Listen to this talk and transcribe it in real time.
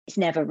it's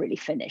never really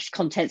finished.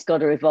 Content's got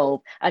to evolve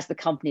as the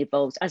company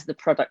evolves, as the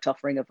product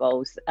offering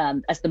evolves,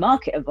 as the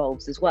market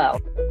evolves as well.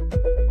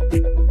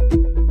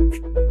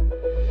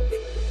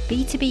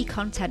 B2B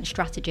Content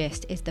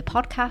Strategist is the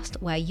podcast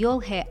where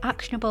you'll hear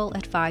actionable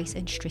advice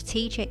and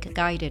strategic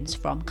guidance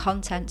from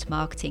content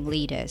marketing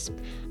leaders.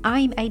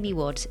 I'm Amy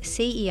Woods,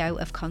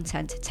 CEO of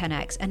Content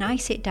 10X, and I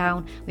sit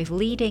down with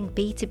leading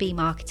B2B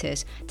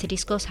marketers to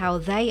discuss how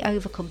they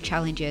overcome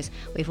challenges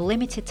with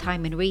limited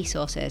time and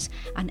resources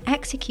and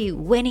execute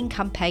winning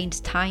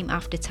campaigns time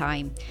after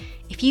time.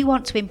 If you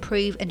want to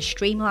improve and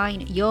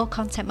streamline your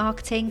content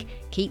marketing,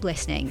 keep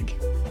listening.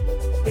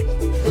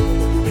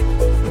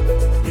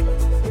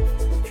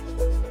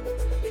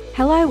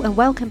 Hello and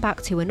welcome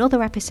back to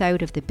another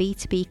episode of the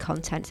B2B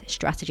Content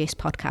Strategist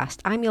podcast.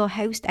 I'm your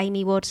host,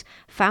 Amy Woods,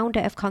 founder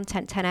of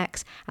Content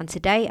 10X, and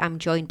today I'm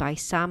joined by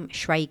Sam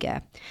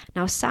Shrager.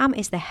 Now, Sam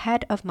is the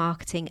head of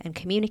marketing and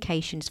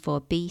communications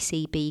for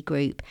BCB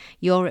Group,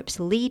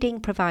 Europe's leading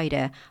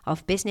provider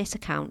of business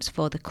accounts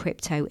for the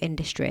crypto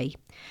industry.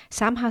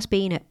 Sam has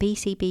been at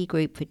BCB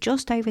Group for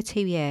just over 2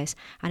 years,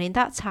 and in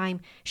that time,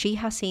 she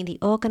has seen the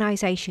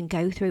organisation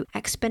go through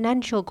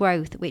exponential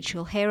growth, which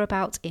you'll hear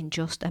about in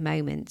just a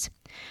moment.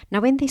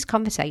 Now, in this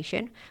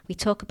conversation, we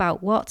talk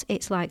about what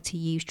it's like to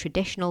use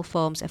traditional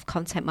forms of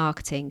content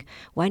marketing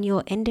when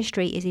your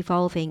industry is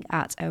evolving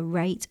at a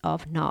rate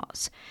of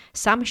knots.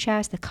 Sam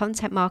shares the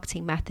content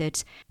marketing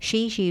methods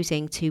she's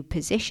using to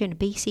position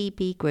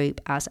BCB Group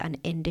as an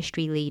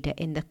industry leader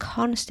in the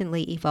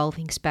constantly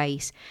evolving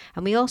space.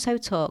 And we also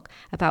talk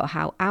about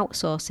how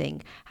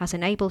outsourcing has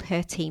enabled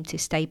her team to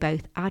stay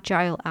both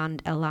agile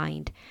and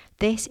aligned.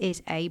 This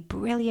is a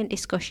brilliant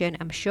discussion,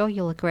 I'm sure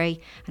you'll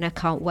agree, and I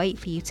can't wait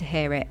for you to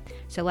hear it.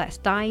 So let's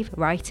dive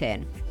right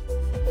in.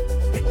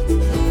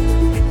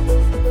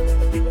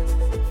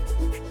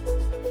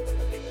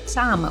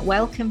 Sam,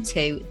 welcome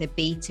to the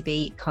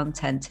B2B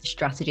Content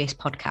Strategist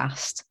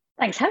podcast.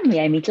 Thanks for having me,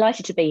 Amy.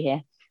 Delighted to be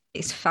here.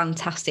 It's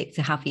fantastic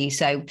to have you.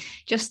 So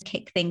just to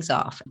kick things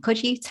off,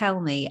 could you tell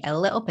me a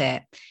little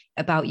bit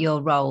about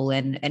your role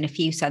and a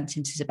few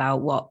sentences about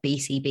what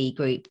BCB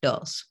Group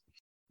does?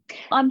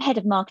 I'm head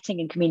of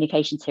marketing and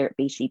communications here at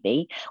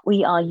BCB.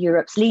 We are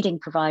Europe's leading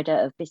provider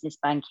of business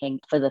banking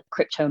for the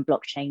crypto and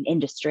blockchain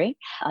industry.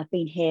 I've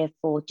been here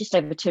for just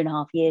over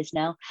 2.5 years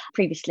now.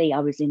 Previously, I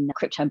was in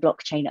crypto and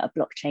blockchain at a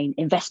blockchain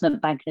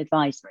investment bank and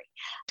advisory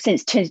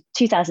since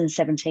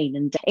 2017.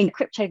 And in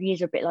crypto,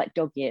 years are a bit like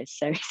dog years.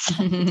 So it's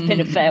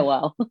been a fair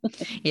while.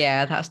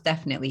 Yeah, that's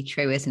definitely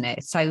true, isn't it?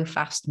 It's so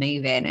fast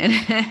moving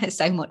and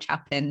so much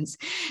happens.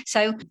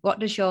 So what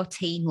does your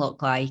team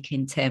look like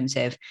in terms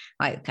of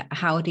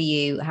how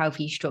have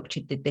you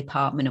structured the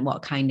department and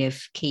what kind of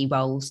key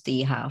roles do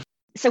you have?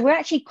 So we're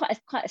actually quite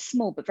a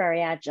small but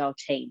very agile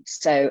team.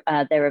 So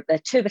there are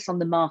two of us on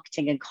the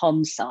marketing and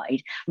comms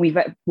side. We've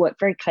worked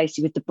very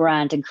closely with the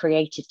brand and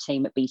creative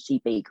team at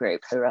BCB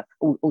Group, who are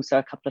also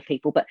a couple of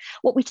people. But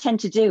what we tend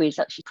to do is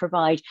actually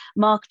provide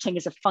marketing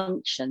as a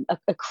function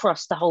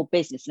across the whole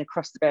business and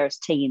across the various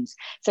teams.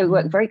 So we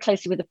work very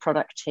closely with the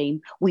product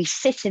team. We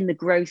sit in the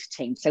growth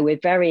team. So we're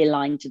very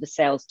aligned to the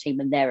sales team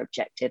and their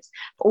objectives,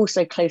 but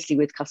also closely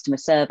with customer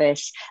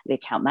service, the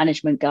account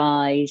management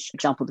guys, for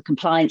example, the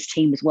compliance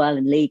team as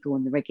well, and legal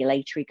and the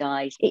regulatory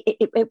guys.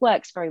 It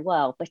works very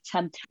well. But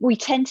we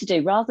tend to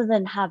do, rather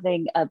than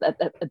having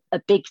a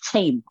big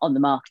team on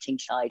the marketing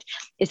side,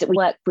 is that we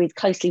work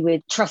closely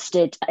with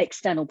trusted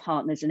external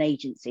partners and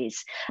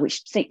agencies,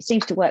 which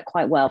seems to work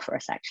quite well for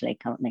us actually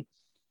currently.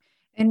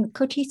 And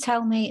could you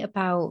tell me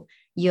about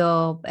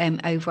your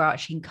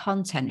overarching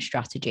content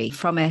strategy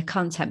from a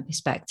content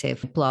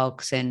perspective,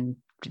 blogs and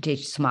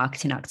digital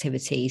marketing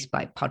activities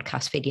like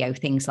podcast, video,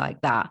 things like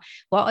that?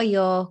 What are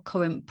your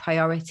current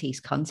priorities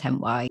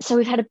content-wise? So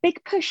we've had a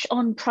big push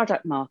on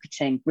product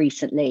marketing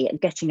recently and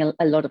getting a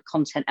lot of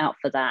content out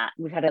for that.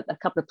 We've had a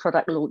couple of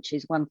product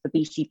launches, one for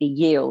BCB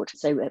Yield.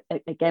 So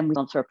again, we've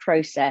gone through a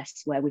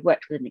process where we've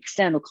worked with an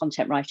external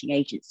content writing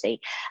agency,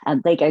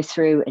 and they go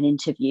through and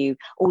interview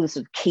all the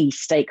sort of key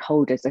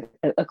stakeholders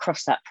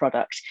across that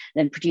product,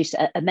 then produce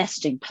a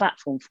messaging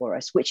platform for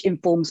us, which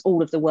informs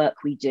all of the work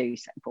we do.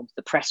 So it informs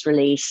the press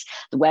release,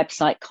 the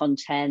website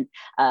content,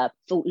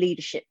 thought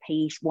leadership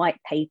piece, white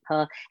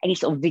paper, any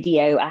sort of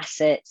video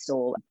assets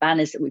or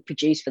banners that we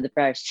produce for the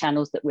various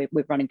channels that we're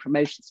running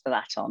promotions for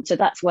that on. So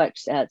that's worked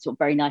sort of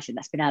very nicely.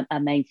 That's been our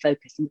main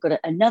focus. And we've got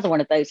another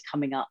one of those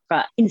coming up for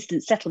our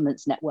instant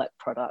settlements network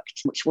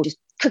product, which will just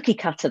cookie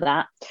cutter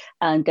that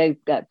and do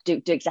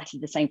exactly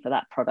the same for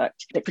that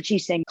product. But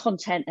producing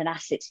content and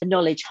assets, a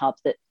knowledge hub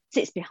that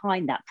sits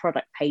behind that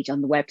product page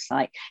on the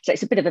website. So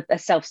it's a bit of a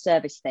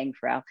self-service thing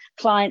for our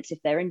clients if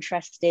they're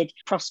interested,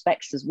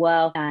 prospects as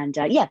well. And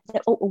they're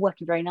all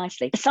working very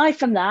nicely. Aside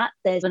from that,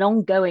 there's an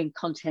ongoing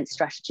content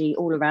strategy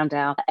all around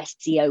our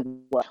SEO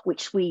work,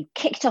 which we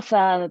kicked off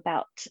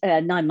about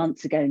 9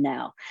 months ago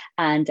now.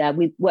 And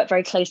we've worked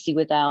very closely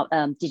with our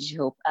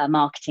digital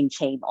marketing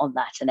team on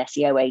that, an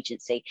SEO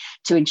agency,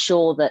 to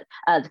ensure that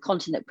the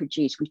content that we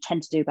produce, we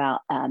tend to do about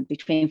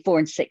between 4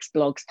 and 6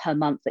 blogs per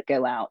month that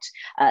go out,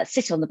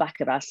 sit on the back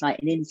of our site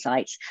and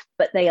insights,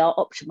 but they are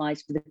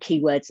optimized for the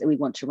keywords that we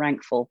want to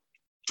rank for.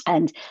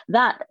 And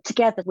that,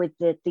 together with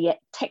the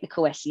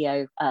technical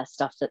SEO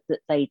stuff that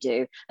they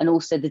do, and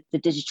also the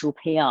digital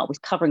PR, was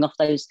covering off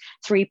those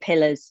 3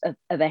 pillars of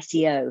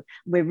SEO.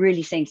 We're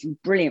really seeing some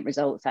brilliant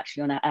results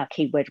actually on our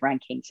keyword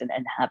rankings, and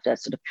have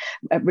sort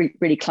of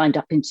really climbed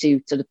up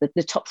into sort of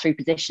the top 3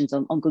 positions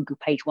on Google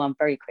page 1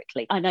 very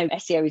quickly. I know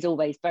SEO is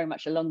always very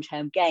much a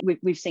long-term game.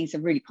 We've seen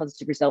some really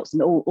positive results,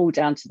 and all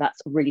down to that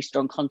sort of really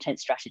strong content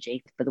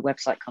strategy for the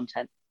website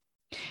content.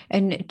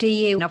 And do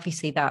you,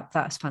 obviously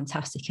that's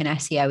fantastic, and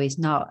SEO is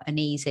not an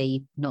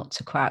easy nut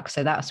to crack,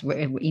 so that's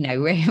really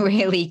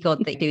good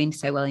that you're doing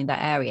so well in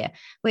that area.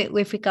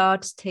 With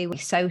regards to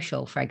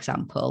social, for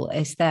example,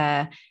 is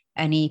there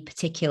any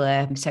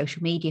particular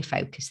social media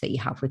focus that you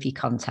have with your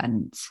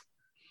content?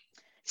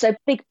 So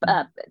big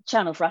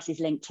channel for us is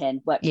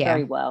LinkedIn, works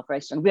very well,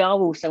 very strong. We are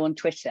also on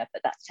Twitter,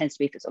 but that tends to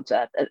be for sort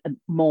of a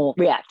more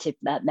reactive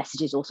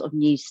messages or sort of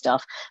news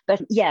stuff.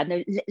 But yeah,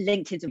 no,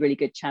 LinkedIn's a really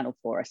good channel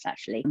for us,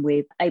 actually. And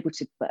we're able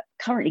to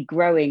currently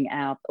growing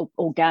our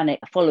organic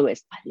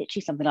followers by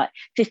literally something like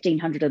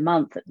 1,500 a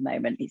month at the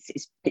moment.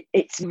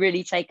 It's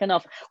really taken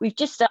off. We've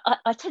just,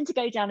 I tend to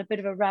go down a bit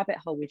of a rabbit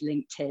hole with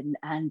LinkedIn,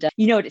 and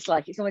you know what it's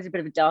like. It's always a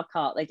bit of a dark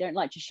art. They don't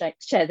like to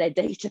share their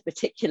data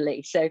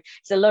particularly. So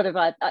it's a lot of,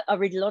 I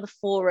read a lot of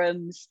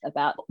forums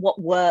about what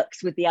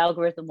works with the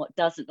algorithm, what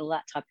doesn't, all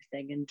that type of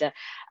thing. And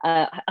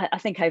I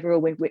think overall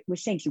we're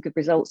seeing some good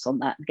results on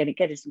that and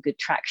getting some good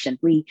traction.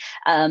 We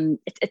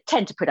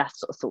tend to put our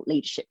sort of thought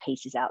leadership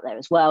pieces out there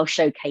as well,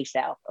 showcase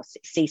our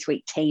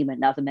C-suite team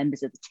and other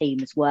members of the team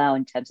as well,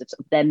 in terms of sort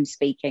of them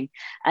speaking,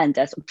 and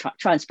sort of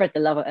try and spread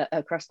the love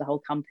across the whole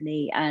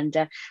company. And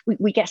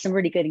we get some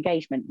really good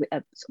engagement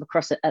sort of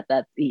across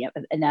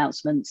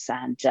announcements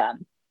and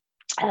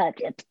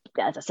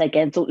as I say,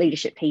 again, thought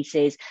leadership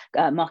pieces,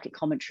 market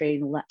commentary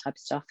and all that type of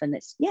stuff. And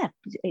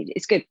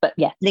it's good. But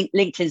yeah,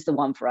 LinkedIn's the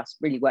one for us,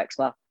 really works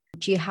well.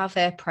 Do you have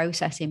a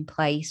process in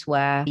place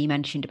where you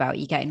mentioned about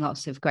you getting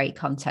lots of great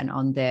content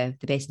on the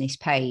business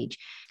page?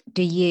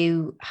 Do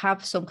you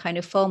have some kind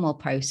of formal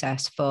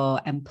process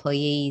for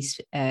employees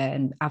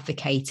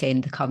advocating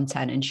the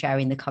content and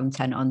sharing the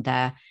content on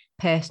their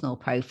personal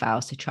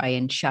profiles to try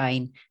and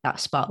shine that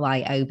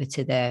spotlight over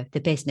to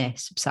the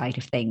business side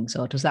of things,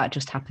 or does that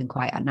just happen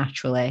quite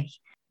naturally?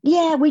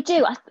 Yeah, we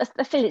do.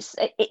 I feel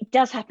it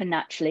does happen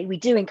naturally. We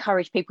do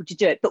encourage people to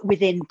do it, but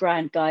within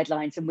brand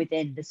guidelines and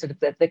within the sort of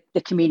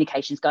the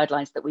communications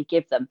guidelines that we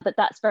give them. But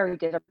that's very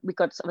good. We've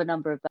got sort of a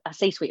number of our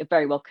C-suite are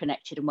very well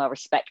connected and well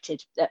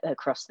respected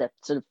across the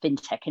sort of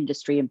fintech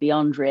industry and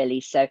beyond, really.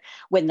 So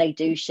when they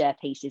do share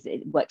pieces,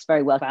 it works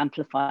very well to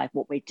amplify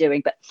what we're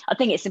doing. But I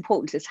think it's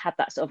important to have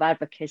that sort of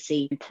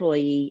advocacy,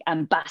 employee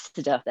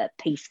ambassador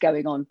piece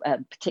going on,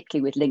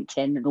 particularly with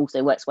LinkedIn, and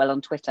also works well on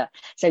Twitter.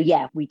 So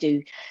yeah, we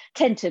do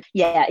tend to,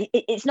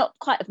 it's not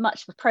quite as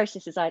much of a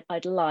process as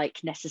I'd like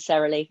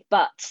necessarily,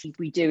 but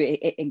we do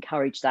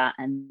encourage that,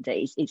 and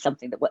it's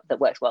something that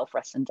works well for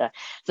us. And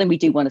so we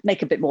do want to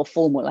make a bit more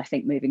formal, I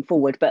think, moving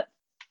forward. But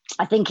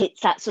I think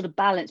it's that sort of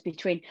balance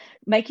between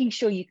making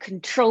sure you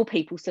control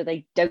people so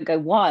they don't go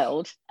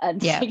wild and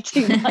say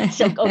too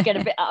much or get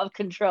a bit out of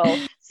control.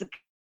 So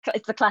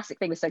it's the classic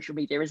thing with social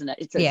media, isn't it?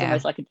 It's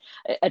almost like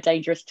a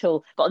dangerous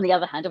tool. But on the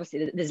other hand,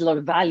 obviously, there's a lot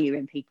of value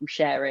in people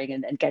sharing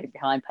and getting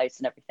behind posts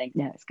and everything.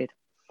 Yeah, it's good.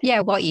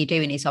 Yeah, what you're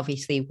doing is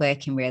obviously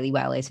working really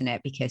well, isn't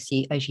it? Because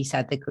as you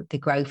said, the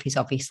growth is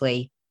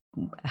obviously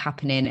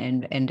happening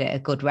and at a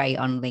good rate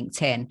on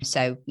LinkedIn.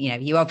 So,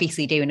 you're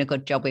obviously doing a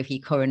good job with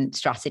your current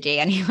strategy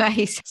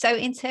anyways. So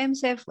in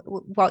terms of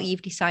what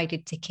you've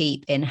decided to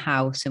keep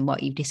in-house and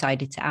what you've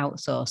decided to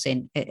outsource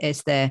in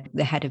as the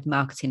head of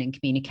marketing and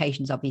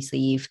communications, obviously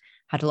you've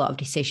had a lot of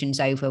decisions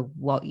over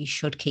what you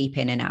should keep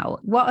in and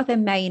out. What are the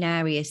main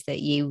areas that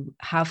you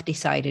have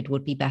decided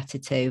would be better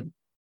to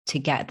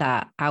get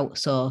that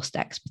outsourced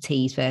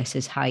expertise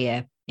versus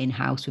hire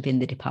in-house within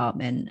the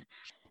department?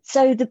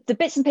 So the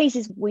bits and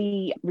pieces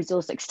we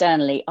resource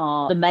externally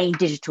are the main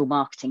digital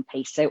marketing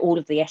piece, so all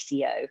of the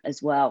SEO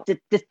as well.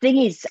 The thing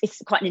is,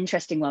 it's quite an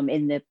interesting one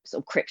in the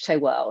sort of crypto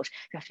world.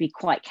 You have to be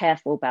quite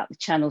careful about the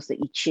channels that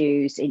you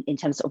choose in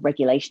terms of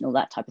regulation, all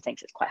that type of thing.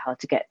 So it's quite hard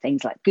to get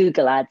things like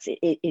Google ads.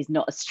 It is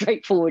not a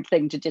straightforward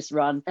thing to just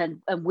run.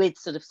 And with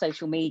sort of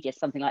social media,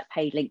 something like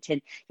paid LinkedIn,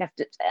 you have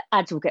to,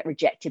 ads will get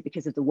rejected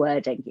because of the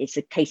wording. It's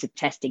a case of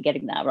testing,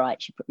 getting that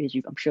right, as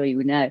I'm sure you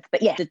would know.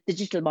 But yeah, the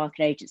digital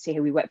marketing agency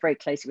here, we work very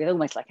closely with,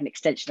 almost like an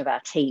extension of our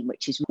team,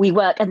 which is we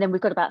work, and then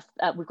we've got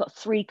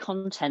 3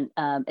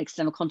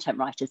 external content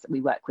writers that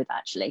we work with,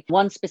 actually.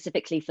 One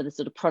specifically for the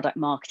sort of product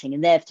marketing,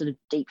 and they're sort of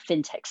deep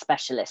fintech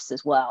specialists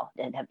as well,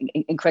 and having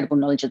incredible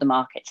knowledge of the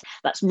market.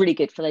 That's really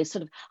good for those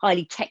sort of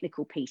highly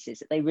technical pieces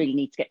that they really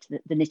need to get to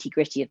the nitty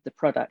gritty of the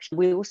product.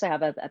 We also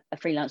have a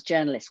freelance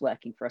journalist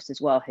working for us as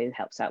well, who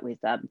helps out with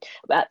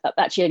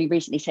actually only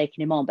recently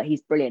taken him on, but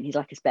he's brilliant. He's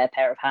like a spare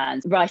pair of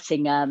hands,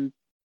 writing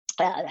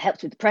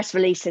Helps with the press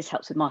releases,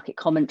 helps with market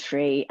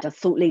commentary, does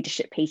thought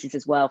leadership pieces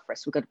as well for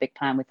us. We've got a big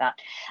plan with that.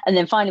 And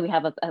then finally, we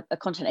have a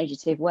content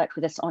agency who've worked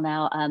with us on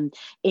our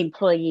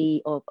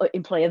employee or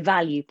employer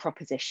value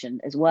proposition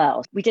as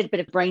well. We did a bit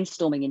of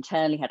brainstorming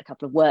internally, had a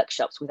couple of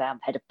workshops with our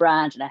head of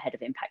brand and our head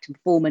of impact and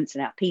performance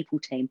and our people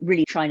team,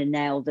 really trying to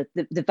nail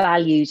the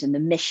values and the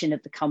mission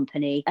of the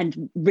company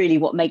and really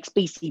what makes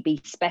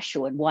BCB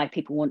special and why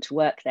people want to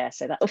work there.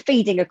 So that's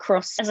feeding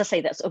across, as I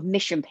say, that sort of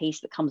mission piece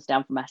that comes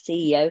down from our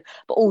CEO,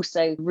 but also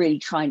really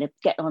trying to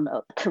get on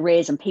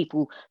careers and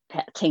people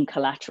team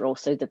collateral,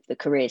 so the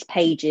careers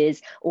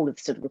pages, all of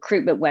the sort of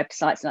recruitment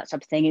websites and that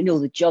type of thing, and all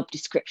the job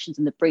descriptions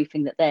and the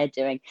briefing that they're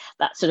doing,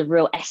 that sort of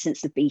real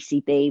essence of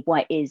BCB,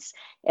 why it is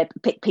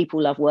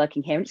people love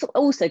working here. And it's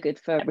also good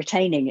for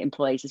retaining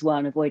employees as well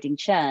and avoiding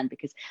churn,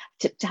 because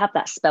to have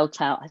that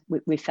spelt out,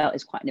 we felt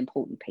is quite an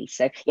important piece.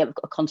 So yeah, we've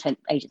got a content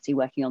agency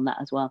working on that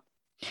as well.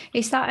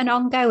 Is that an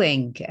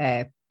ongoing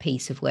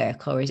piece of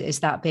work, or is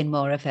that been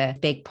more of a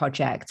big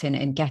project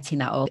and getting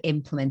that all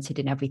implemented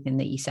in everything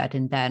that you said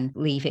and then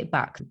leave it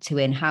back to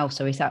in-house,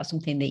 or is that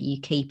something that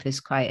you keep as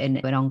quite an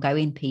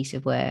ongoing piece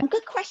of work?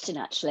 Good question,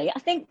 actually. I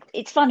think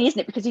it's funny, isn't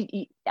it? Because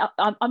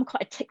I'm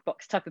quite a tick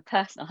box type of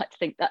person. I like to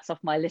think that's off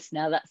my list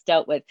now, that's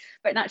dealt with.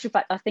 But in actual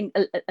fact, I think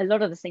a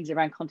lot of the things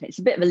around content, it's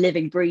a bit of a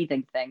living,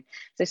 breathing thing.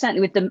 So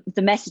certainly with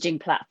the messaging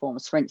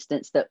platforms, for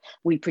instance, that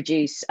we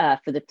produce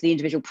for the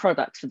individual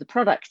products for the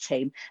product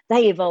team,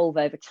 they evolve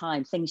over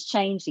time. Things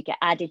change, they get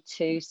added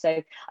to.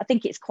 So I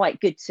think it's quite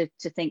good to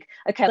think,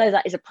 okay, although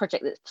that is a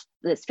project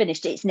that's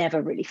finished, it's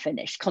never really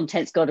finished.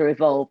 Content's got to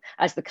evolve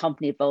as the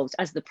company evolves,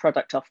 as the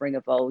product offering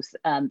evolves,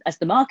 as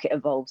the market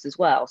evolves as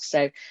well.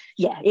 So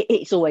yeah,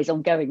 it's always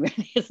ongoing,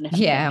 really, isn't it?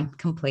 Yeah,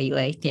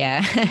 completely.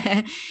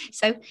 Yeah.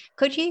 So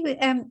could you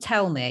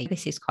tell me,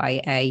 this is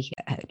quite a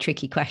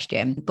tricky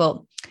question,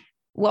 but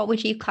what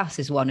would you class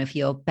as one of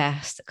your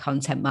best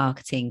content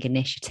marketing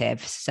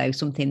initiatives? So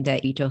something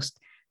that you just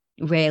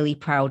really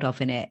proud of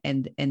in it,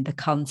 and the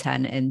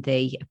content and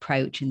the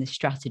approach and the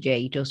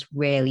strategy just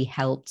really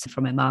helped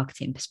from a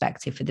marketing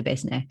perspective for the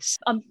business.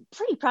 I'm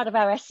pretty proud of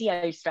our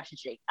SEO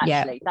strategy,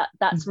 actually. Yeah.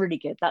 That's really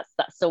good. That's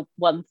the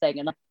one thing,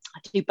 and I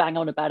do bang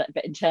on about it a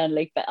bit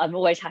internally, but I'm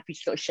always happy to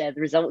sort of share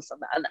the results on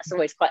that, and that's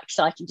always quite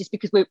exciting, just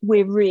because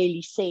we're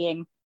really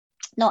seeing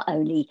not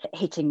only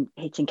hitting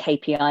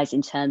KPIs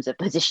in terms of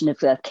position of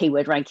the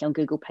keyword ranking on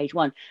Google page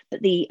 1,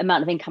 but the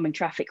amount of incoming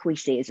traffic we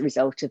see as a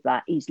result of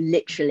that is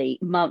literally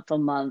month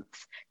on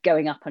month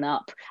going up and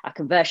up. Our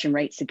conversion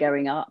rates are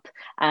going up,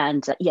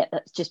 and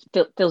that just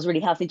feels really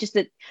healthy. Just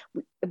that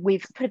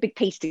we've put a big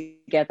piece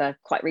together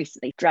quite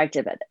recently, dragged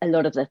a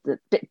lot of the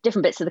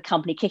different bits of the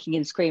company kicking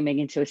and screaming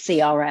into a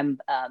CRM,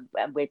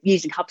 and we're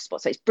using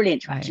HubSpot, so it's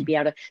brilliant to actually be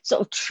able to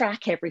sort of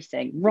track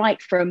everything right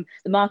from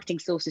the marketing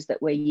sources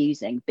that we're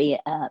using, be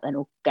it an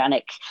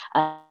organic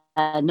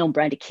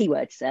non-branded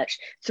keyword search,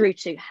 through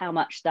to how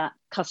much that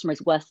customer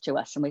is worth to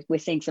us. And we're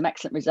seeing some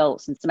excellent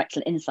results and some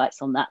excellent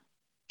insights on that.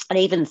 And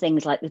even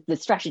things like the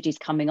strategies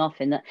coming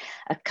off in that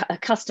a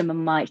customer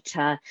might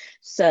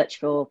search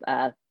for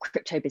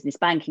crypto business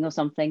banking or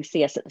something,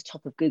 see us at the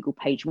top of Google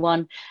page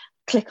 1,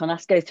 click on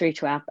us, go through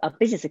to our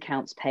business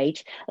accounts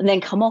page, and then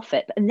come off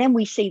it. And then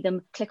we see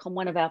them click on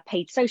one of our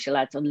paid social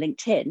ads on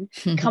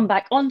LinkedIn, come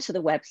back onto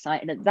the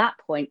website, and at that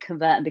point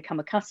convert and become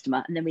a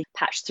customer. And then we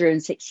patch through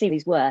and see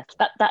these work.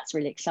 That's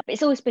really exciting.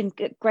 It's always been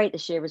great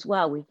this year as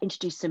well. We've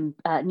introduced some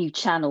new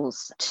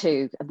channels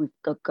too. We've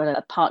got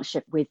a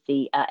partnership with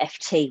the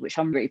FT, which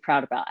I'm really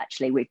proud about,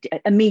 actually. We're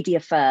a media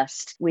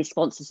first. We're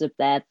sponsors of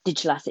their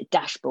digital asset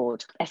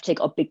dashboard. FT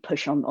got a big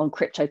push on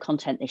crypto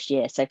content this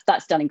year. So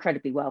that's done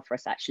incredibly well for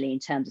us, actually, in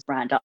terms of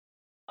brand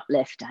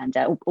uplift and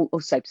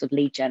also sort of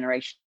lead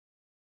generation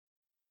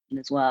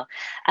as well.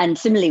 And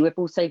similarly, we've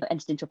also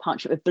entered into a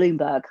partnership with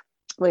Bloomberg.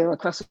 We're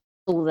across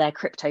all their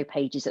crypto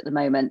pages at the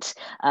moment.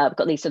 We've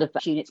got these sort of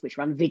units which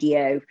run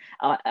video,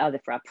 either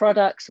for our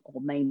products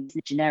or main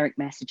generic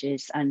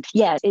messages. And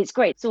yeah, it's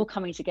great. It's all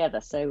coming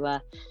together. So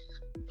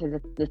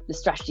the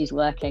strategy is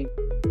working.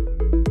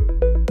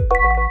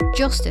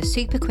 Just a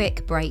super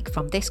quick break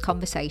from this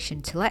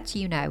conversation to let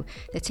you know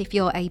that if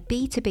you're a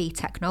B2B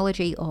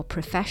technology or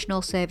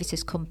professional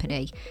services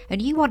company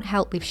and you want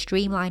help with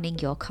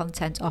streamlining your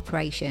content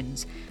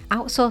operations,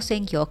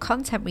 outsourcing your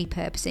content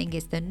repurposing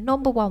is the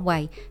number one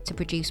way to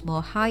produce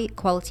more high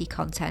quality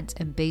content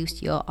and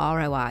boost your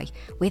ROI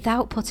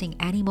without putting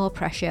any more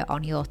pressure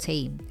on your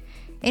team.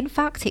 In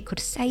fact, it could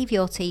save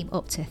your team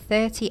up to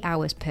 30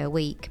 hours per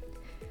week.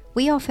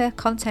 We offer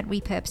content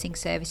repurposing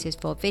services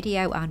for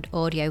video and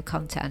audio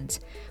content.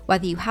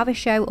 Whether you have a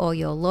show or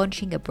you're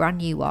launching a brand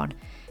new one,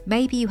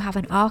 maybe you have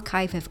an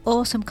archive of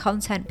awesome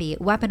content, be it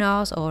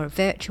webinars or a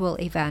virtual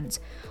event,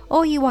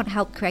 or you want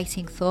help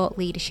creating thought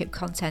leadership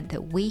content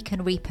that we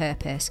can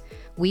repurpose,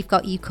 we've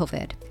got you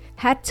covered.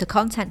 Head to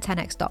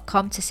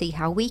content10x.com to see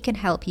how we can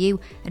help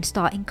you and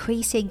start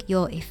increasing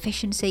your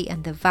efficiency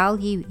and the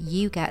value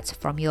you get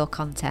from your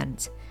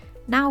content.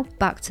 Now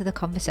back to the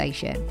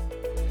conversation.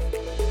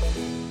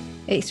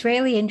 It's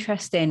really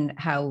interesting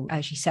how,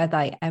 as you said,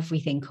 like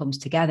everything comes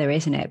together,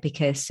 isn't it?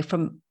 Because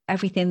from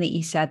everything that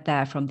you said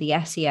there, from the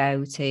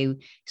SEO to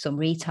some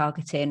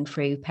retargeting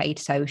through paid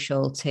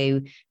social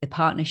to the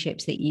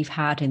partnerships that you've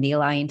had and the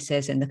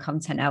alliances and the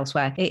content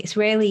elsewhere, it's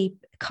really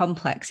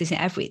complex,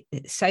 isn't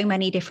it? So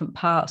many different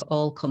parts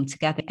all come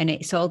together, and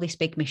it's all this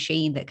big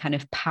machine that kind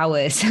of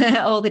powers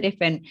all the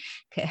different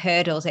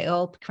hurdles. It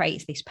all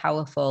creates this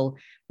powerful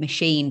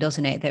machine,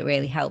 doesn't it, that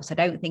really helps. I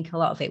don't think a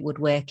lot of it would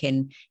work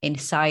in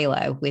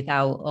silo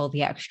without all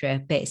the extra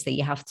bits that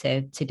you have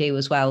to do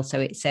as well. So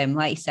it's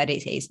like you said,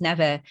 it's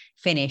never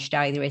finished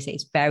either, is it?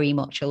 It's very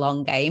much a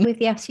long game. With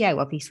the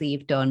SEO, obviously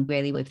you've done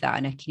really with that,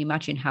 and I can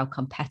imagine how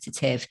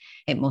competitive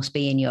it must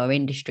be in your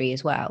industry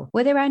as well.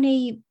 Were there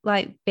any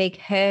like big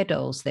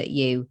hurdles that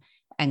you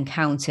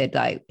encountered,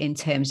 like in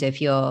terms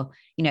of your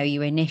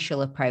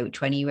initial approach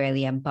when you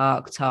really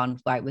embarked on,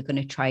 like, we're going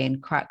to try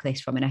and crack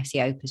this from an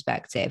SEO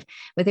perspective?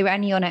 Were there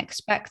any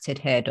unexpected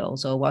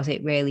hurdles, or was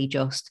it really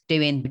just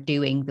doing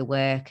the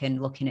work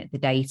and looking at the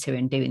data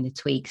and doing the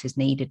tweaks as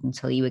needed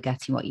until you were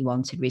getting what you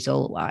wanted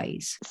result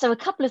wise? So a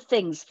couple of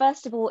things.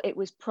 First of all, it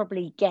was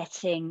probably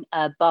getting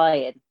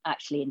buy-in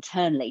actually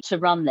internally to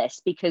run this,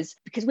 because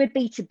we're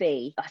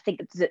B2B. I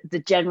think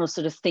the general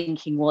sort of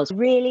thinking was,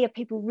 really, are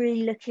people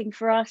really looking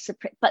for us?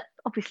 But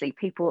obviously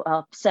people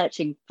are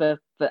searching for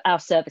our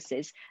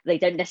services. They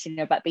don't necessarily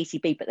know about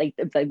BCB, but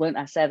they want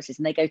our services,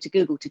 and they go to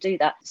Google to do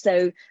that.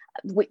 So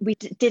we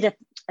did a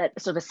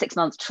sort of a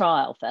 6-month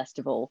trial first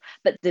of all,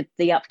 but the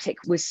uptick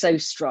was so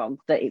strong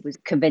that it was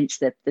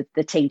convinced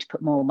the team to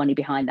put more money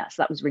behind that.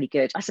 So that was really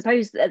good. I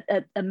suppose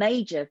a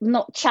major,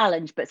 not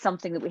challenge, but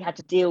something that we had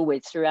to deal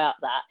with throughout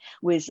that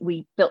was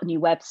we built a new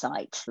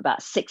website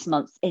about 6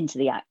 months into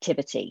the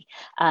activity,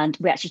 and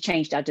we actually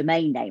changed our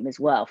domain name as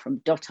well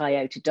from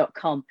 .io to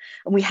 .com.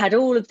 And we had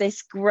all of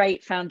this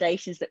great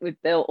foundations that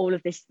we'd built, all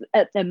of this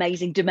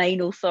amazing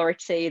domain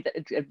authority that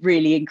had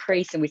really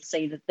increased, and we'd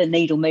seen the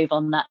needle move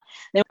on that.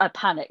 Then I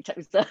panicked. It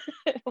was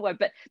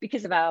but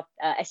because of our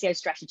SEO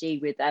strategy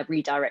with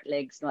redirect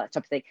links and all that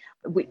type of thing,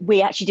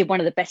 we actually did one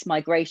of the best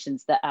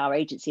migrations that our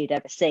agency had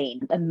ever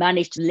seen, and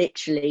managed to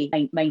literally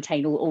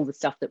maintain all the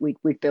stuff that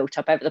we'd built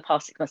up over the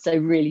past 6 months. So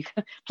really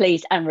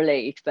pleased and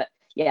relieved. But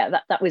yeah,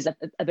 that was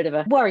a bit of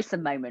a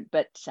worrisome moment,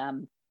 but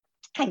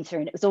came through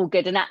and it was all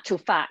good. In actual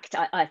fact,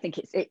 I think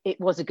it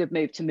was a good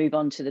move to move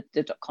on to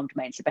the .com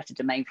domain. It's a better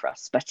domain for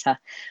us, but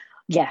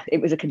yeah,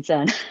 it was a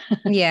concern.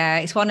 Yeah,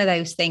 it's one of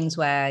those things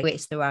where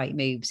it's the right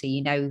move, so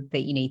you know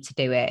that you need to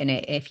do it, and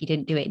if you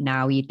didn't do it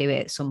now, you do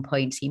it at some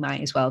point, so you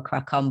might as well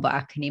crack on. But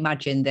I can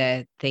imagine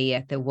the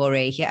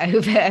worry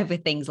over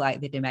things like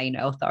the domain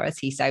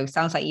authority. So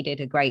sounds like you did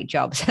a great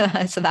job, so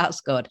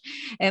that's good.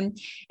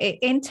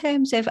 In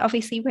terms of,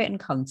 obviously, written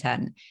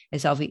content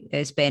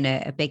has been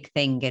a big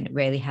thing, and it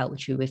really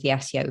helped you with the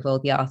SEO, with all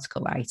the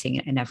article writing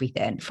and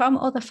everything. From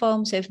other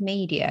forms of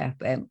media,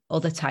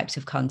 other types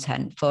of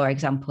content, for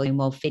example,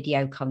 more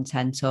video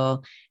content,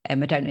 or I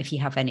don't know if you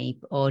have any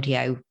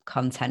audio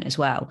content as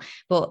well,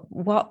 but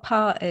what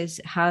part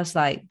has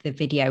like the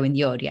video and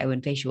the audio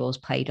and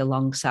visuals played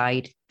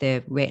alongside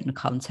the written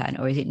content,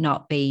 or is it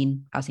not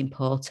been as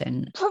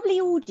important? Probably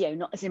audio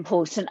not as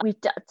important. We've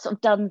sort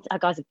of done, our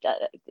guys have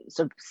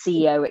sort of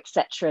CEO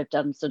etc have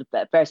done sort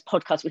of various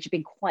podcasts which have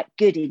been quite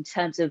good in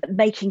terms of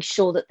making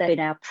sure that they're in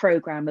our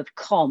program of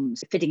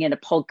comms, fitting in a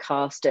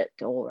podcast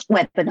or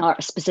webinar at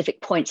a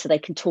specific point so they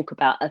can talk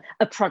about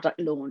a product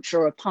launch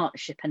or a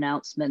partnership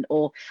announcement,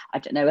 or I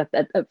don't know,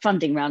 a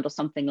funding round or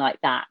something like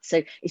that.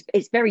 So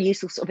it's very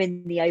useful sort of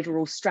in the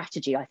overall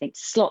strategy, I think, to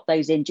slot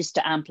those in just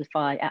to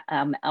amplify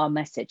our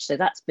message. So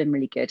that's been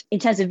really good. In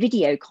terms of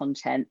video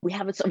content, we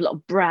have a sort of lot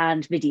of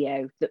brand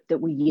video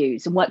that we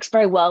use, and works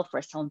very well for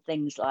us on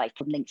things like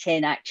on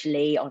LinkedIn,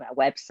 actually, on our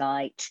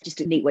website. Just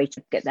a neat way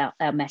to get our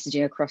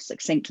messaging across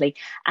succinctly.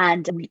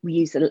 And we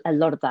use a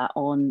lot of that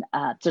on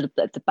sort of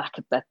the back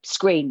of the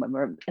screen when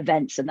we're at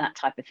events and that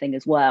type of thing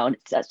as well. And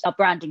our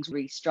branding's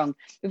really strong.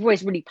 We've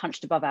always really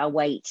punched above our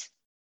weight,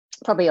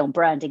 probably on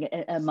branding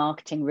and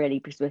marketing, really,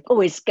 because we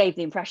always gave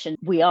the impression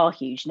we are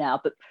huge now,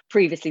 but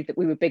previously that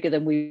we were bigger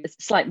than we,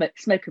 slight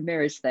smoke and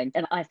mirrors thing.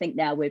 And I think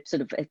now we're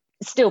sort of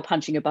still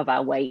punching above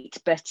our weight,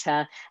 but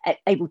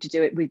able to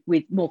do it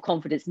with more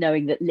confidence,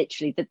 knowing that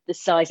literally the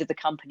size of the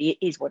company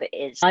is what it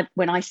is.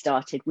 When I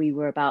started, we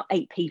were about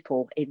 8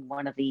 people in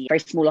one of the very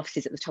small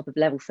offices at the top of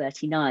level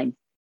 39.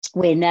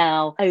 We're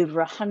now over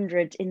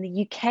 100 in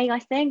the UK, I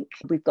think.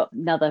 We've got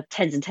another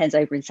tens and tens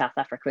over in South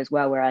Africa as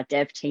well, where our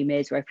dev team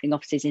is. We're opening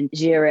offices in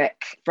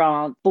Zurich,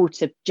 France,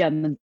 bought a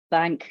German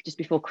bank just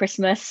before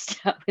Christmas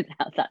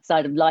without that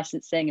side of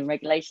licensing and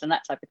regulation and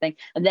that type of thing.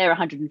 And they're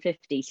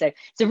 150. So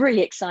it's a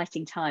really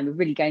exciting time. We're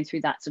really going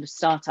through that sort of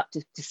startup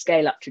to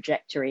scale up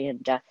trajectory.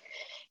 And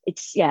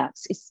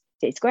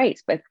it's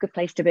great. It's a good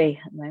place to be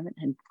at the moment,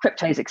 and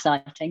crypto is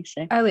exciting.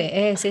 So it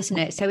is, isn't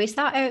it? So is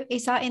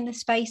that in the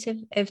space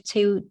of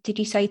two? Did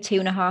you say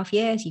 2.5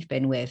 years you've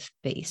been with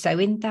B? So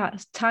in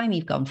that time,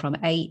 you've gone from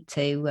 8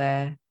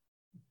 to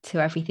to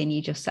everything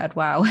you just said.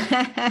 Wow.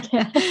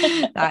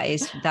 that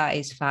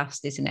is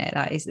fast, isn't it?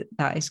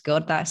 That is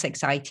good. That's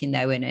exciting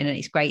though. And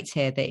it's great to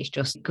hear that it's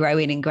just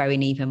growing and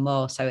growing even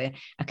more. So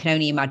I can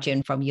only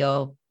imagine from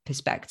your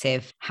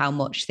perspective how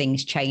much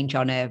things change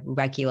on a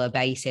regular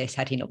basis,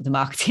 heading up the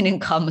marketing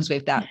and comms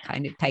with that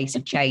kind of pace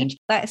of change.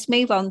 Let's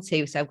move on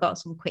to, so I've got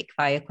some quick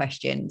fire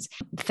questions.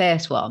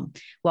 First one,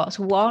 what's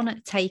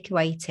one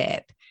takeaway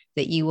tip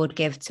that you would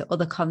give to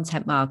other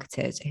content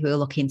marketers who are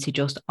looking to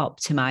just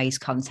optimize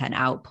content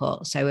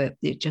output? So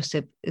just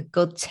a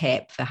good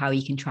tip for how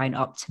you can try and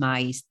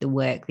optimize the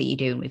work that you're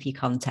doing with your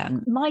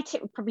content. My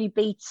tip would probably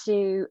be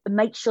to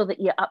make sure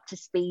that you're up to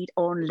speed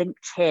on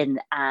LinkedIn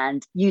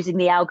and using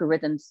the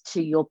algorithms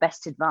to your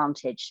best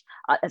advantage.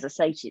 As I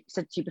said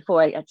to you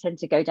before, I tend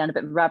to go down a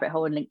bit of a rabbit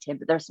hole on LinkedIn,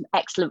 but there are some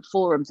excellent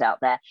forums out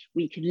there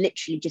where you can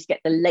literally just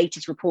get the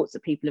latest reports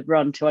that people have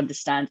run to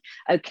understand,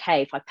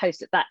 okay, if I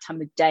post at that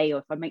time of day, or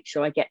if I make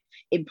sure I get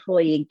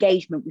employee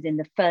engagement within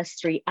the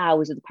first 3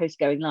 hours of the post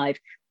going live,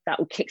 that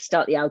will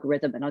kickstart the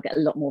algorithm and I'll get a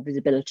lot more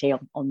visibility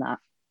on that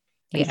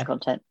piece of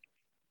content.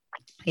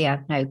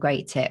 Yeah, no,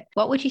 great tip.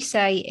 What would you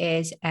say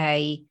is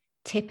a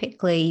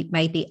typically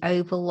maybe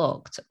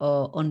overlooked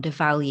or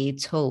undervalued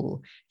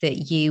tool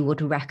that you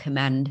would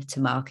recommend to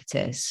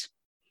marketers?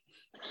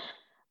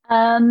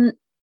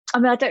 I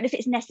mean, I don't know if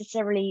it's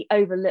necessarily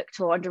overlooked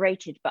or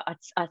underrated, but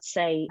I'd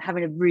say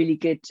having a really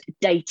good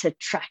data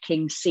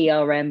tracking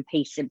CRM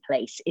piece in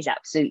place is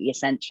absolutely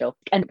essential,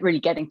 and really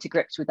getting to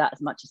grips with that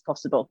as much as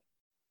possible.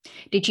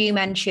 Did you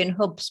mention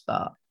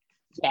HubSpot?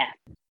 Yeah.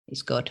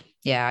 It's good.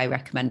 Yeah, I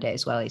recommend it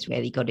as well. It's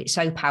really good. It's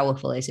so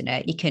powerful, isn't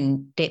it? You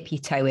can dip your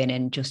toe in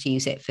and just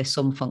use it for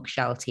some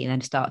functionality and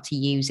then start to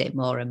use it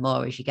more and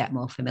more as you get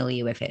more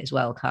familiar with it as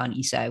well, can't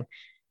you? So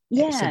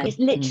yeah, it's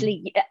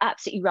literally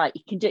absolutely right.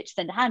 You can do it to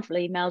send a handful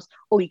of emails,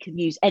 or you can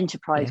use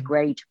enterprise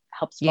grade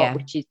HubSpot,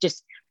 which is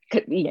just,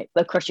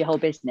 across your whole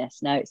business.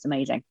 No, it's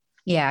amazing.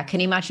 Yeah, I can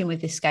imagine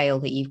with the scale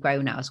that you've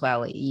grown at as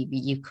well,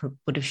 you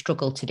would have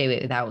struggled to do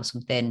it without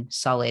something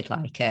solid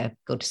like a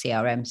good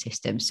CRM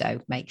system.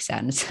 So makes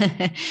sense.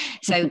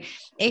 So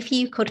if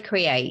you could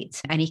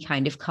create any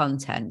kind of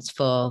content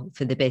for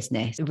the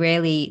business,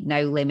 really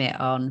no limit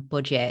on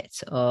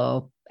budget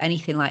or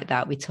anything like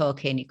that, we're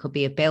talking, it could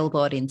be a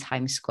billboard in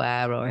Times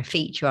Square or a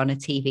feature on a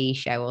TV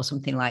show or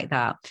something like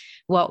that.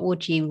 What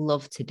would you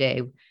love to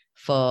do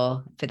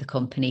for the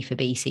company, for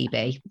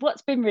BCB?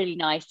 What's been really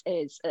nice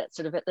is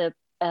sort of at the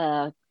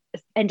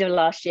end of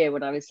last year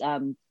when I was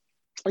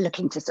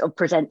looking to sort of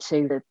present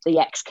to the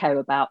exco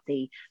about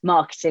the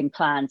marketing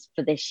plans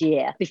for this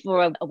year.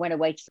 Before I went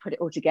away to put it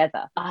all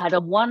together, I had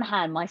on one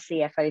hand my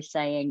CFO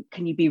saying,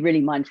 can you be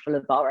really mindful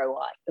of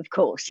ROI? Of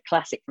course,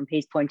 classic from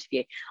his point of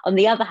view. On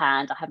the other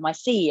hand, I had my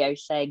CEO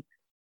saying,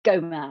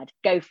 go mad,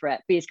 go for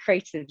it, be as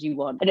creative as you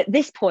want. And at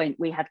this point,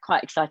 we had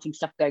quite exciting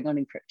stuff going on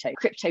in crypto.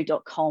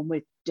 Crypto.com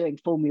with doing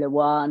Formula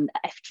One,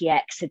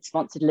 FTX had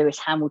sponsored Lewis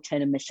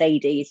Hamilton and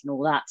Mercedes and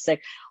all that. So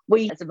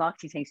we as a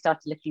marketing team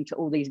started looking to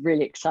all these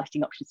really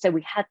exciting options. So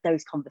we had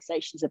those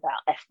conversations about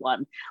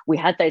F1. We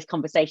had those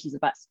conversations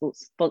about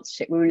sports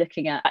sponsorship. We were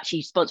looking at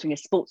actually sponsoring a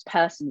sports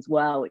person as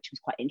well, which was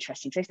quite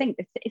interesting. So things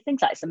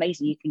like it's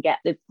amazing. You can get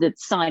the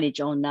signage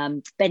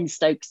on Ben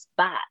Stokes'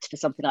 bat for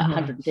something like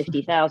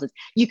 150,000.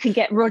 You can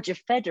get Roger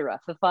Federer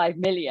for 5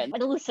 million.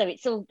 And also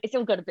it's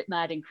all got a bit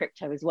mad in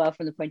crypto as well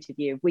from the point of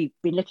view of we've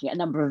been looking at a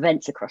number of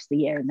events across the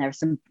year, and there are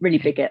some really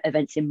big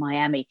events in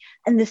Miami,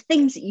 and the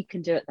things that you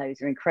can do at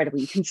those are incredible.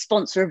 You can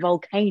sponsor a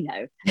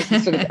volcano as a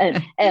sort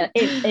of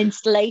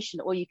installation,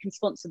 or you can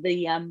sponsor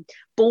the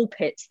ball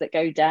pits that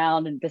go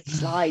down and the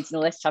slides and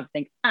all this type of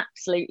thing.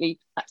 Absolutely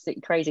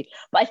crazy.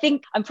 But I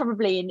think I'm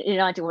probably in an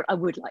idea what I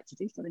would like to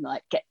do something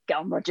like get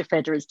on Roger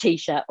Federer's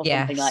t-shirt or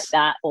something like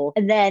that. But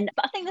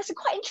I think there's some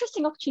quite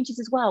interesting opportunities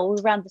as well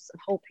all around this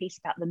whole piece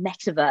about the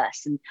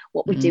metaverse and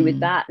what we do with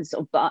that, and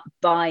sort of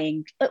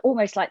buying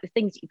almost like the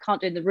things that you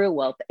can't do in the real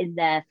world, but in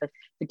there for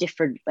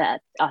different. I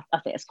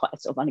think it's quite a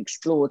sort of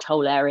unexplored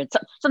whole area. It's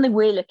something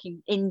we're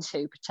looking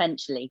into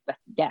potentially. But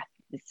yeah,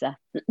 it's a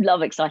lot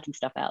of exciting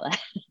stuff out there.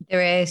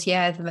 There is,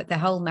 yeah. The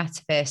whole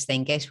metaverse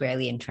thing is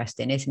really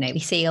interesting, isn't it? We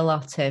see a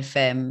lot of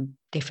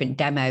different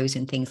demos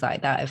and things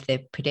like that of the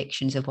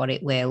predictions of what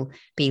it will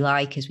be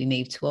like as we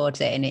move towards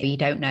it, and you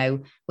don't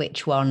know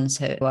which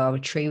ones are a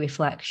true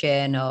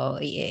reflection, or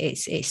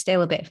it's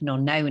still a bit of an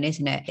unknown,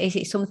 isn't it? Is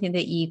it something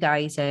that you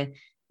guys are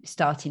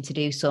starting to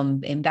do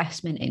some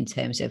investment in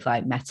terms of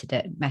like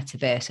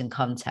metaverse and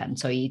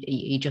content, or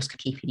you just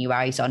keeping your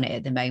eyes on it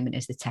at the moment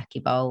as the tech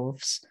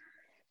evolves?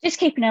 Just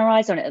keeping our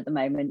eyes on it at the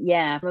moment,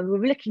 yeah. We're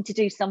looking to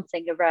do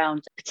something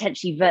around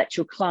potentially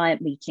virtual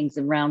client meetings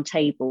and round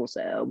tables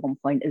at one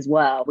point as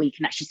well, where you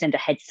can actually send a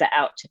headset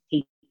out to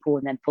people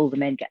and then pull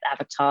them in, get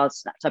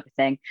avatars, that type of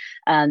thing.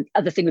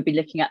 Other thing we'd be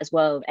looking at as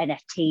well,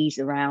 NFTs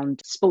around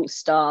sports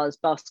stars,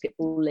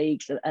 basketball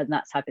leagues and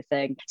that type of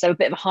thing. So a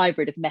bit of a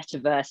hybrid of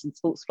metaverse and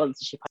sports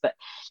sponsorship. But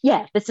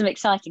yeah, there's some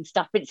exciting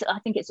stuff. But I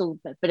think it's all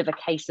a bit of a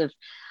case of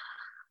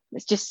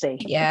let's just see.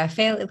 Yeah, I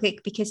feel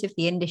like because of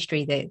the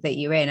industry that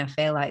you're in, I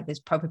feel like there's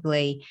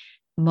probably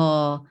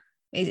more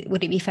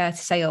would it be fair to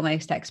say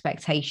almost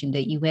expectation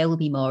that you will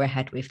be more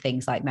ahead with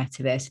things like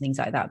metaverse and things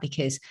like that?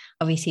 Because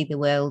obviously the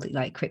world,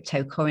 like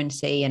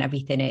cryptocurrency and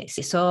everything,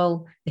 it's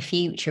all the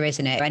future,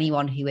 isn't it? For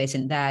anyone who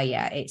isn't there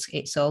yet,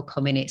 it's all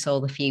coming, it's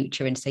all the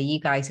future. And so you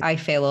guys, I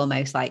feel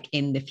almost like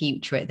in the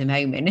future at the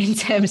moment in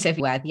terms of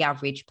where the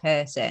average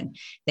person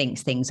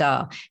thinks things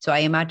are. So I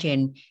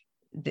imagine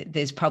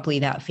there's probably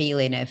that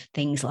feeling of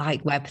things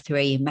like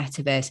Web3 and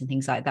metaverse and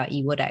things like that.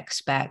 You would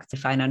expect a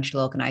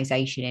financial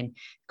organization in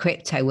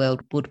crypto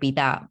world would be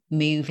that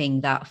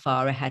moving that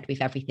far ahead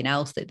with everything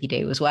else that they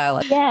do as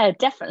well. Yeah,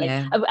 definitely.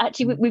 Yeah.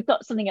 Actually, we've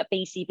got something at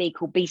BCB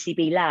called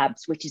BCB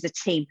Labs, which is a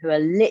team who are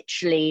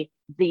literally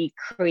the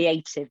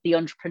creative, the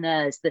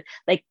entrepreneurs,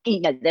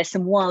 there's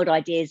some wild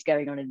ideas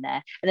going on in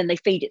there, and then they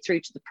feed it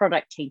through to the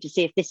product team to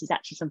see if this is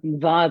actually something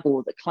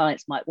viable that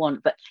clients might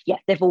want. But yeah,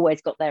 they've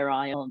always got their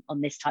eye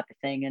on this type of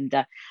thing, and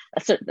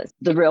that's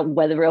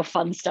where the real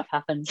fun stuff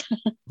happens.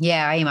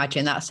 Yeah, I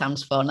imagine that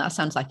sounds fun. That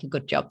sounds like a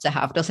good job to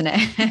have, doesn't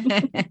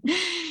it?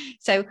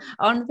 So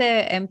on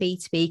the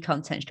B2B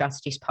Content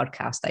Strategist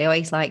podcast, I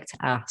always like to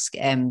ask,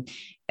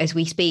 as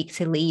we speak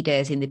to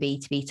leaders in the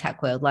B2B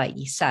tech world like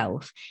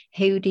yourself,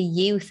 who do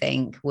you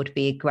think would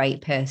be a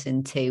great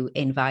person to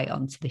invite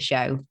onto the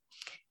show?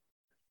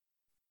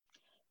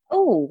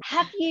 Oh,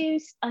 I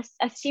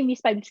assume you've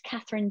spoken to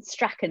Catherine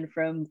Strachan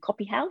from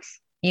Copy House?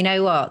 You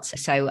know what?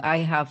 So I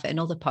have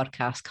another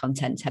podcast,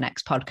 Content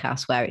 10X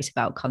podcast, where it's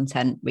about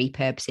content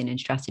repurposing and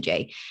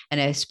strategy.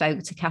 And I spoke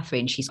to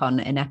Catherine. She's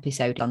on an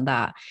episode on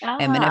that.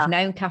 And I've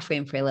known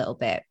Catherine for a little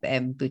bit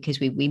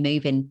because we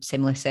move in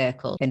similar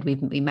circles, and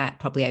we met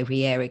probably over a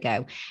year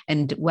ago.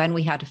 And when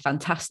we had a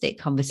fantastic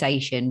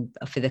conversation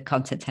for the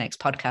Content 10X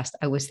podcast,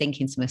 I was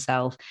thinking to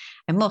myself,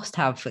 I must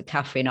have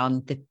Catherine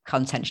on the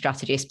Content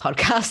Strategist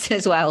podcast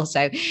as well.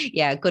 So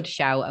yeah, good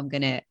shout. I'm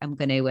gonna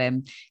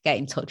get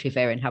in touch with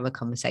her and have a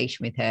conversation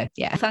with her.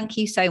 Yeah, thank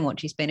you so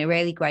much. It's been a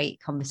really great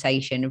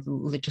conversation.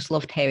 I've just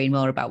loved hearing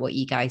more about what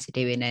you guys are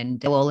doing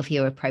and all of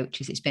your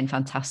approaches. It's been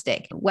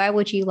fantastic. Where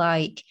would you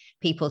like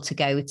people to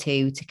go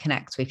to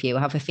connect with you?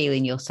 I have a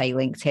feeling you'll say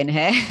LinkedIn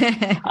here.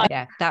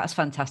 Yeah, that's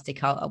fantastic.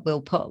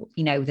 We'll put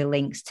the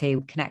links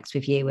to connect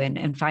with you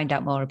and find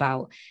out more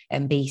about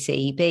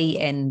BCB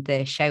in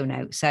the show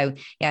notes. So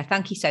yeah,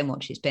 thank you so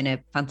much. It's been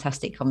a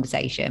fantastic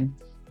conversation.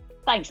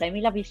 Thanks,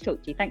 Amy. Lovely to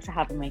talk to you. Thanks for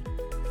having me.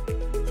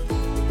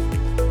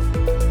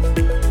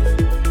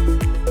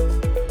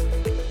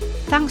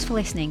 Thanks for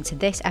listening to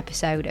this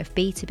episode of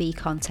B2B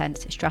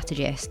Content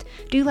Strategist.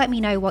 Do let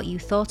me know what you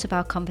thought of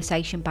our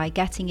conversation by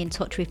getting in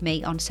touch with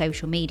me on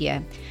social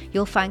media.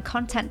 You'll find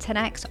Content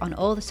 10X on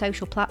all the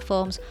social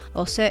platforms,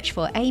 or search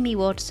for Amy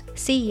Woods,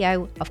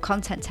 CEO of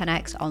Content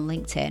 10X on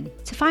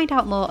LinkedIn. To find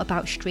out more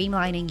about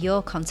streamlining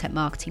your content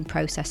marketing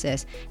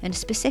processes and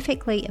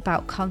specifically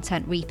about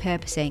content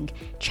repurposing,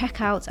 check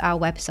out our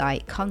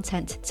website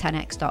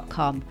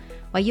content10x.com.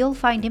 where you'll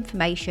find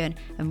information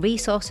and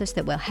resources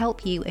that will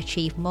help you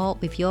achieve more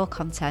with your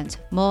content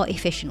more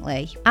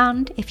efficiently.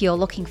 And if you're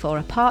looking for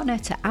a partner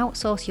to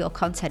outsource your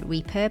content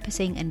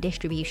repurposing and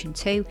distribution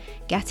to,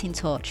 get in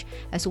touch,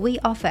 as we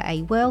offer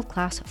a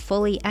world-class,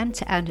 fully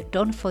end-to-end,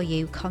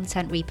 done-for-you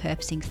content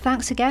repurposing.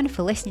 Thanks again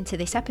for listening to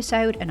this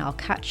episode, and I'll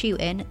catch you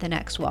in the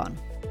next one.